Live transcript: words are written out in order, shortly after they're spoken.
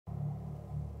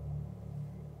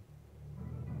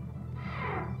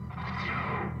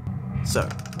So,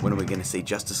 when are we going to see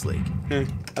Justice League? I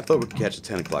thought we could catch a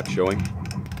 10 o'clock showing.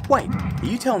 Wait, are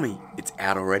you telling me it's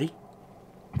out already?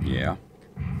 Yeah.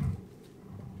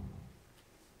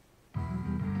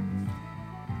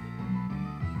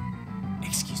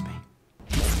 Excuse me.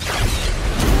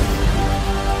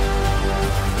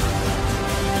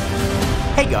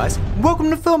 Hey guys, welcome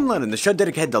to Film Learnin, the show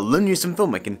dedicated to learn you some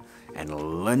filmmaking and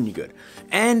learn you good.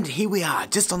 And here we are,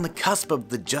 just on the cusp of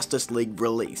the Justice League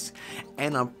release.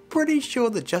 And I'm pretty sure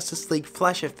the Justice League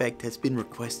flash effect has been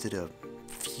requested a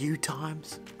few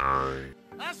times.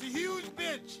 That's a huge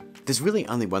bitch! There's really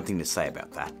only one thing to say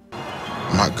about that.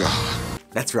 My God.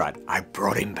 That's right, I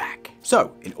brought him back.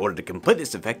 So, in order to complete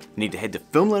this effect, you need to head to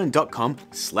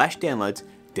filmlearnin.com/downloads,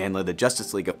 download the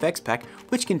Justice League Effects Pack,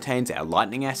 which contains our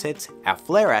lightning assets, our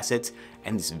flare assets,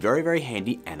 and this very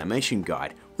handy animation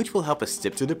guide, which will help us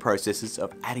step through the processes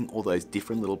of adding all those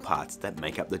different little parts that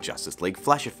make up the Justice League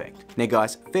flash effect. Now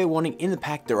guys, fair warning, in the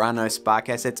pack there are no Spark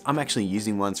assets. I'm actually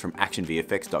using ones from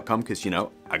actionvfx.com because, you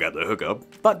know, I got the hookup.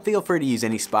 But feel free to use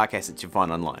any Spark assets you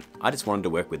find online. I just wanted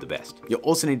to work with the best. You'll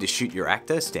also need to shoot your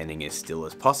actor standing as still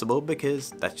as possible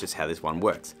because that's just how this one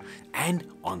works. And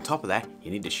on top of that, you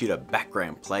need to shoot a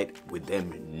background plate with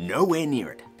them nowhere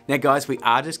near it. Now guys, we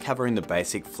are just covering the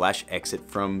basic flash exit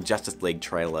from Justice League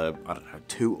trailer, I don't know,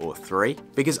 2 or 3.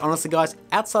 Because honestly guys,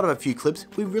 outside of a few clips,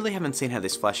 we really haven't seen how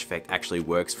this flash effect actually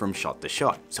works from shot to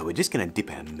shot. So we're just gonna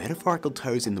dip our metaphorical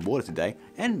toes in the water today,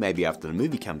 and maybe after the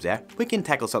movie comes out, we can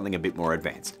tackle something a bit more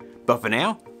advanced. But for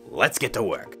now, let's get to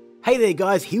work. Hey there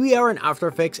guys, here we are in After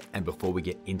Effects, and before we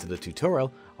get into the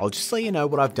tutorial, I'll just let you know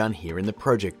what I've done here in the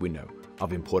project window.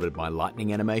 I've imported my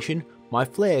lightning animation, my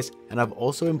flares, and I've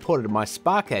also imported my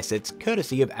Spark assets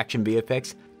courtesy of Action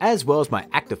VFX, as well as my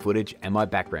actor footage and my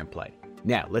background plate.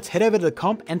 Now let's head over to the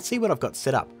comp and see what I've got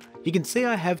set up. You can see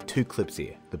I have 2 clips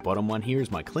here. The bottom one here is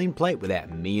my clean plate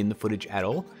without me in the footage at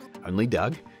all, only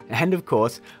Doug. And of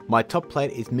course, my top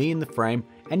plate is me in the frame,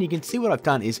 and you can see what I've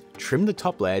done is trim the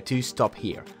top layer to stop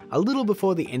here, a little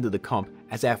before the end of the comp,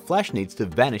 as our flash needs to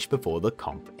vanish before the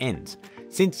comp ends,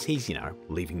 since he's, you know,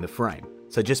 leaving the frame.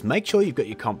 So just make sure you've got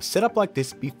your comp set up like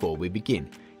this before we begin.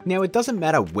 Now it doesn't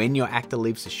matter when your actor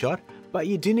leaves the shot, but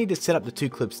you do need to set up the 2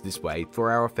 clips this way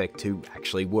for our effect to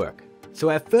actually work. So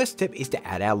our first step is to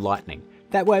add our lightning.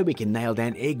 That way we can nail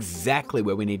down exactly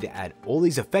where we need to add all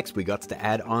these effects we got to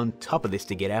add on top of this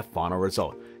to get our final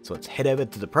result. So let's head over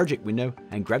to the project window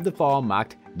and grab the file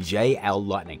marked JL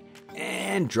Lightning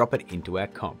and drop it into our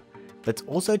comp. Let's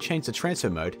also change the transfer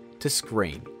mode to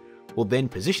screen. We'll then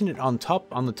position it on top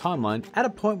on the timeline at a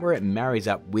point where it marries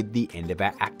up with the end of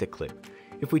our actor clip.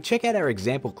 If we check out our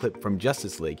example clip from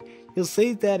Justice League, you'll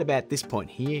see that about this point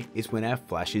here is when our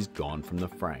flash is gone from the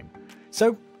frame.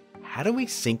 So how do we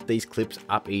sync these clips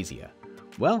up easier?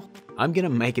 Well, I'm going to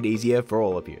make it easier for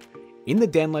all of you. In the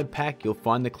download pack, you'll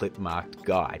find the clip marked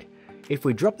guide. If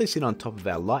we drop this in on top of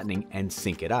our lightning and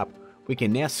sync it up, we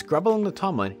can now scrub along the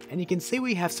timeline, and you can see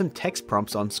we have some text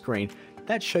prompts on screen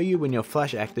that show you when your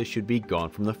flash actor should be gone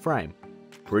from the frame.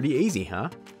 Pretty easy, huh?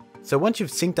 So once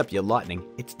you've synced up your lightning,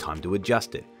 it's time to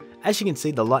adjust it. As you can see,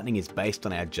 the lightning is based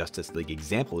on our Justice League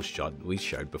example shot we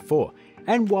showed before,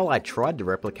 and while I tried to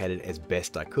replicate it as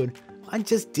best I could, I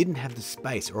just didn't have the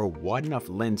space or a wide enough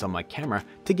lens on my camera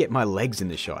to get my legs in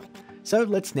the shot. So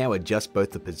let's now adjust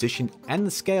both the position and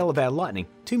the scale of our lightning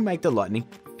to make the lightning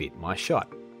fit my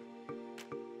shot.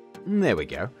 There we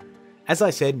go. As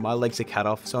I said, my legs are cut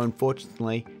off, so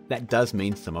unfortunately that does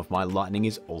mean some of my lightning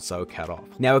is also cut off.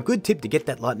 Now a good tip to get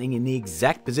that lightning in the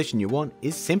exact position you want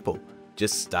is simple.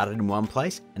 Just start it in one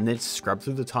place and then scrub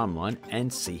through the timeline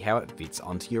and see how it fits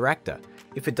onto your actor.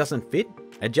 If it doesn't fit,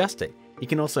 adjust it. You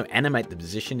can also animate the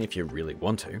position if you really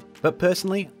want to, but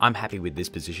personally I'm happy with this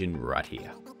position right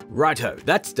here. Righto,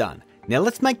 that's done. Now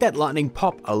let's make that lightning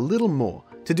pop a little more.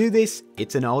 To do this,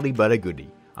 it's an oldie but a goodie.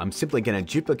 I'm simply going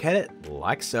to duplicate it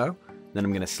like so. Then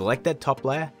I'm going to select that top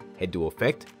layer, head to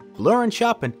Effect, Blur and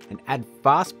Sharpen, and add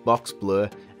Fast Box Blur,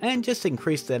 and just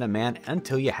increase that amount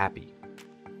until you're happy.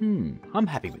 I'm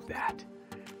happy with that.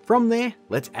 From there,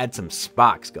 let's add some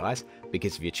sparks, guys,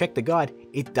 because if you check the guide,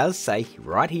 it does say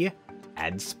right here,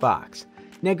 add sparks.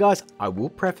 Now guys, I will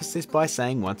preface this by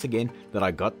saying once again that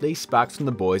I got these sparks from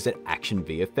the boys at Action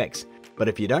VFX, but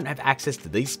if you don't have access to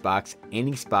these sparks,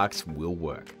 any sparks will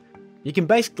work. You can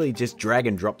basically just drag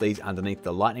and drop these underneath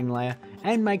the lightning layer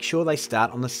and make sure they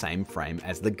start on the same frame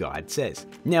as the guide says.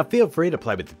 Now feel free to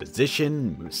play with the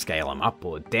position, scale them up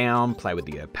or down, play with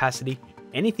the opacity,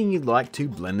 anything you'd like to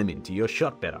blend them into your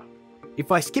shot better.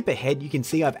 If I skip ahead, you can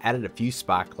see I've added a few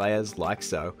spark layers like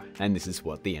so, and this is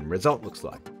what the end result looks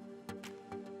like.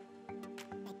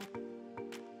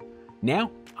 Now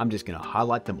I'm just going to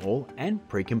highlight them all and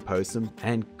pre-compose them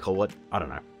and call it, I don't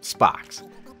know, sparks.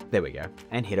 There we go,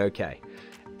 and hit OK.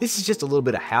 This is just a little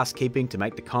bit of housekeeping to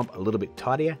make the comp a little bit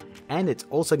tidier, and it's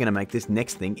also going to make this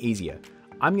next thing easier.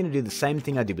 I'm going to do the same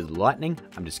thing I did with lightning.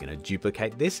 I'm just going to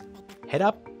duplicate this, head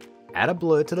up, add a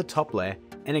blur to the top layer,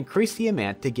 and increase the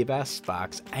amount to give our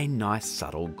sparks a nice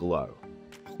subtle glow.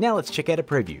 Now let's check out a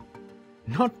preview.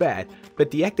 Not bad, but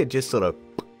the actor just sort of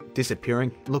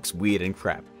disappearing looks weird and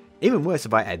crap. Even worse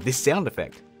if I add this sound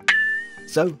effect.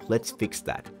 So let's fix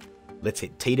that. Let's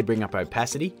hit T to bring up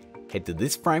opacity, head to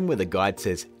this frame where the guide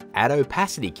says add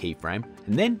opacity keyframe,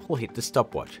 and then we'll hit the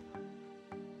stopwatch.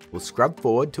 We'll scrub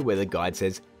forward to where the guide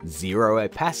says 0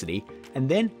 opacity, and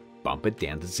then bump it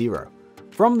down to 0.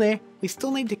 From there, we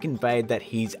still need to convey that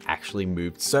he's actually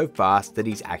moved so fast that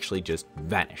he's actually just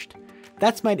vanished.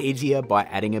 That's made easier by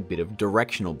adding a bit of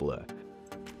directional blur.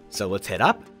 So let's head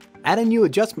up, add a new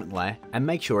adjustment layer, and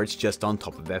make sure it's just on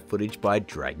top of our footage by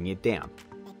dragging it down.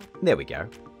 There we go.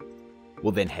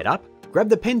 We'll then head up, grab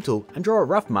the pen tool and draw a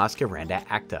rough mask around our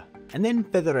actor, and then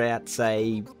feather it out,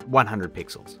 say, 100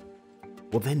 pixels.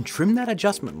 We'll then trim that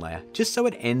adjustment layer just so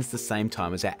it ends the same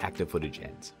time as our actor footage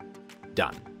ends.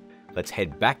 Done. Let's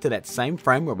head back to that same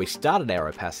frame where we started our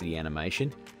opacity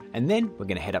animation, and then we're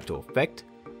going to head up to Effect,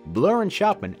 Blur and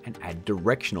Sharpen, and add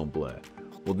Directional Blur.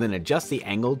 We'll then adjust the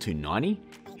angle to 90,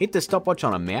 hit the stopwatch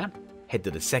on a mount, head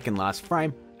to the second last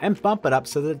frame, and bump it up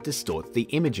so that it distorts the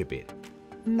image a bit.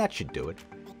 And that should do it.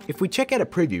 If we check out a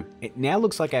preview, it now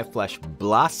looks like our flash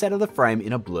blasts out of the frame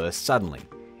in a blur suddenly.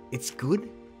 It's good,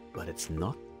 but it's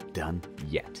not done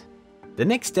yet. The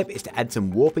next step is to add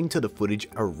some warping to the footage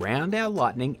around our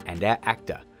lightning and our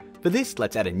actor. For this,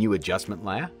 let's add a new adjustment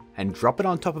layer and drop it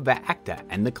on top of our actor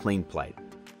and the clean plate.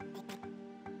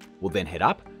 We'll then head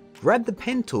up, grab the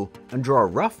pen tool and draw a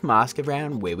rough mask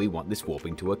around where we want this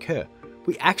warping to occur.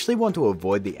 We actually want to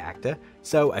avoid the actor,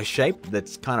 so a shape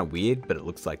that's kind of weird but it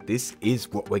looks like this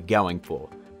is what we're going for.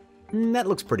 That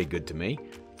looks pretty good to me.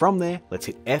 From there, let's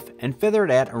hit F and feather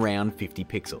it out around 50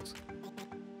 pixels.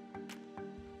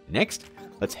 Next,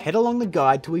 let's head along the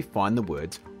guide till we find the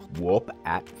words warp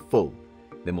at full.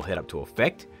 Then we'll head up to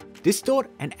Effect, Distort,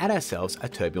 and add ourselves a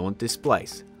Turbulent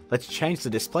Displace. Let's change the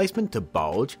displacement to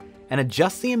bulge and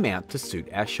adjust the amount to suit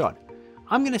our shot.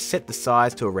 I'm going to set the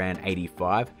size to around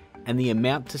 85 and the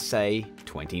amount to say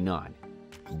 29.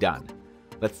 Done.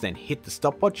 Let's then hit the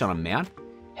stopwatch on a mount,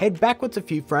 head backwards a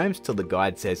few frames till the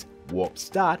guide says warp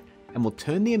start, and we'll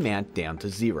turn the amount down to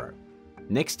 0.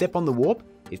 Next step on the warp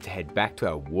is to head back to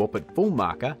our warp at full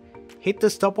marker, hit the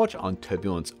stopwatch on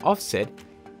turbulence offset.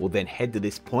 We'll then head to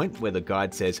this point where the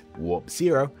guide says warp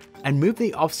 0 and move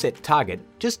the offset target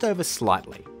just over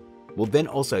slightly. We'll then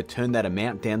also turn that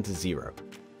amount down to 0.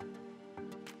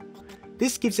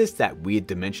 This gives us that weird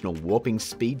dimensional warping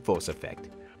speed force effect.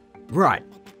 Right,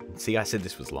 see, I said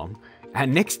this was long. Our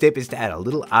next step is to add a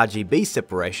little Rgb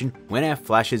separation when our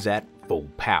flash is at full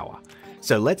power.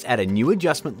 So let's add a new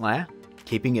adjustment layer,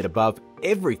 keeping it above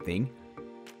everything.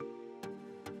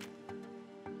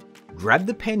 Grab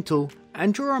the pen tool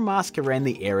and draw a mask around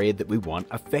the area that we want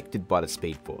affected by the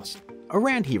speed force.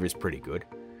 Around here is pretty good.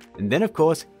 And then of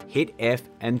course, hit F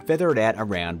and feather it out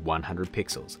around 100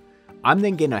 pixels. I'm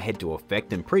then going to head to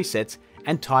Effect and Presets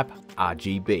and type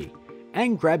RGB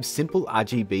and grab Simple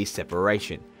Rgb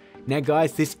Separation. Now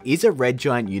guys, this is a Red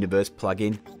Giant Universe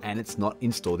plugin and it's not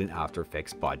installed in After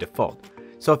Effects by default.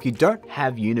 So if you don't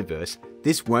have Universe,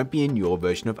 this won't be in your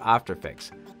version of After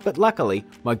Effects. But luckily,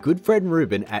 my good friend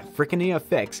Ruben at Frickin'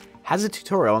 Effects has a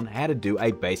tutorial on how to do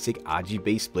a basic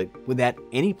Rgb split without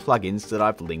any plugins that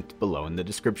I've linked below in the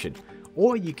description.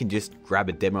 Or you can just grab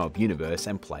a demo of Universe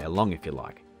and play along if you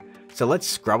like. So let's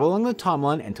scrub along the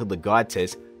timeline until the guide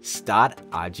says Start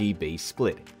Rgb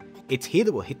Split. It's here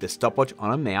that we'll hit the stopwatch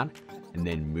on a mount and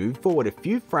then move forward a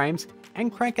few frames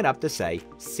and crank it up to say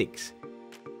 6.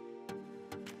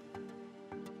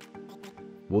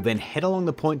 We'll then head along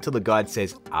the point till the guide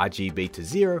says RGB to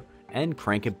 0 and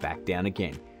crank it back down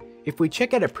again. If we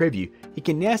check out a preview, you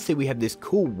can now see we have this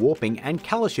cool warping and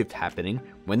color shift happening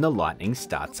when the lightning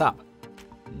starts up.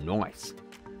 Nice.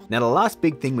 Now the last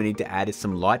big thing we need to add is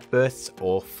some light bursts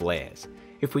or flares.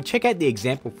 If we check out the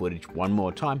example footage one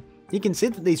more time, you can see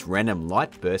that these random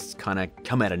light bursts kinda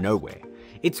come out of nowhere.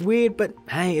 It's weird, but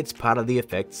hey, it's part of the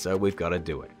effect, so we've got to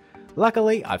do it.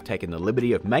 Luckily, I've taken the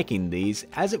liberty of making these,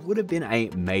 as it would have been a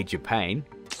major pain.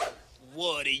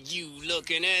 What are you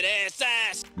looking at,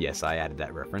 ass? Yes, I added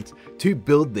that reference, to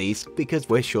build these because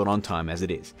we're short on time as it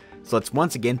is. So let's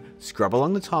once again scrub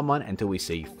along the timeline until we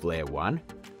see flare 1,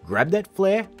 grab that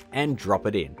flare and drop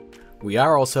it in. We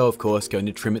are also of course going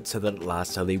to trim it so that it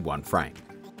lasts only one frame.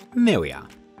 There we are.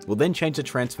 We'll then change the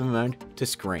transfer mode to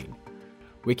screen.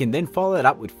 We can then follow it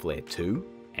up with flare 2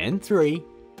 and 3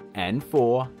 and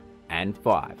 4 and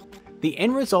 5. The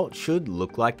end result should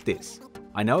look like this.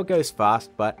 I know it goes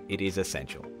fast, but it is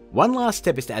essential. One last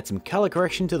step is to add some color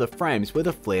correction to the frames where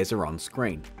the flares are on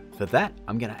screen. For that,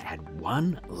 I'm going to add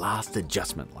one last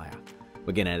adjustment layer.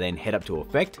 We're going to then head up to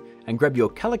Effect and grab your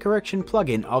color correction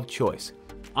plugin of choice.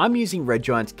 I'm using Red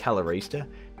Giant's Colorista,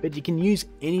 but you can use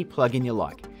any plugin you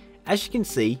like. As you can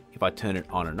see, if I turn it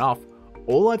on and off,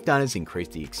 all I've done is increase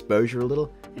the exposure a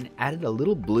little and added a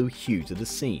little blue hue to the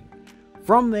scene.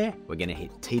 From there, we're going to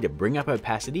hit T to bring up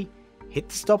opacity, hit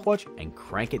the stopwatch and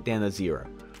crank it down to 0.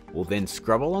 We'll then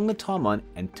scrub along the timeline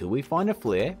until we find a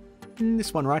flare,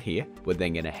 this one right here. We're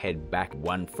then going to head back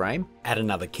 1 frame, add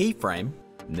another keyframe,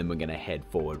 and then we're going to head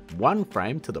forward 1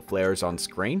 frame till the flare is on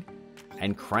screen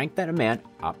and crank that amount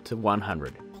up to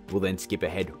 100. We'll then skip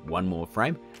ahead 1 more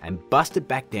frame and bust it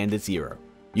back down to 0.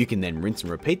 You can then rinse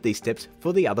and repeat these steps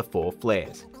for the other 4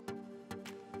 flares.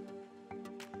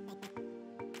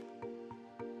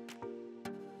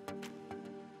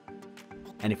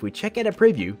 And if we check out a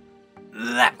preview,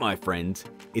 that, my friends,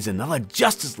 is another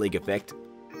Justice League effect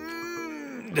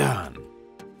done.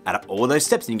 Add up all those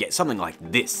steps and you get something like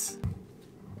this.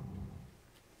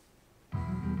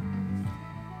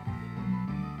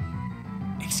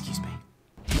 Excuse me.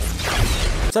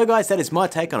 So guys, that is my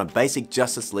take on a basic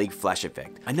Justice League flash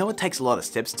effect. I know it takes a lot of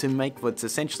steps to make what's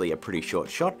essentially a pretty short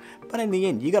shot, but in the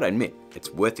end, you gotta admit, it's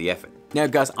worth the effort. Now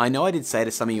guys, I know I did say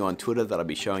to some of you on Twitter that I'd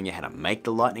be showing you how to make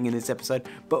the lightning in this episode,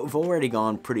 but we've already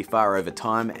gone pretty far over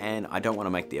time and I don't want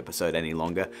to make the episode any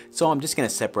longer, so I'm just going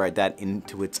to separate that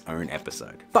into its own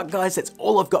episode. But guys, that's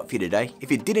all I've got for you today.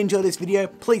 If you did enjoy this video,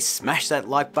 please smash that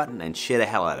like button and share the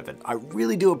hell out of it. I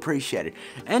really do appreciate it.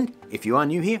 And if you are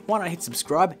new here, why not hit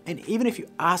subscribe? And even if you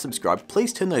are subscribed,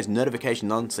 please turn those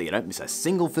notifications on so you don't miss a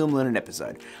single Film Learnin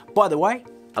episode. By the way,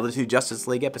 other 2 Justice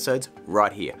League episodes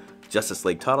right here. Justice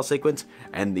League title sequence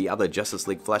and the other Justice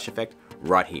League flash effect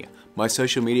right here. My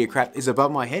social media crap is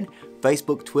above my head.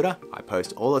 Facebook, Twitter, I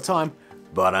post all the time.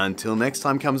 But until next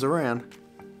time comes around,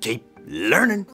 keep learning.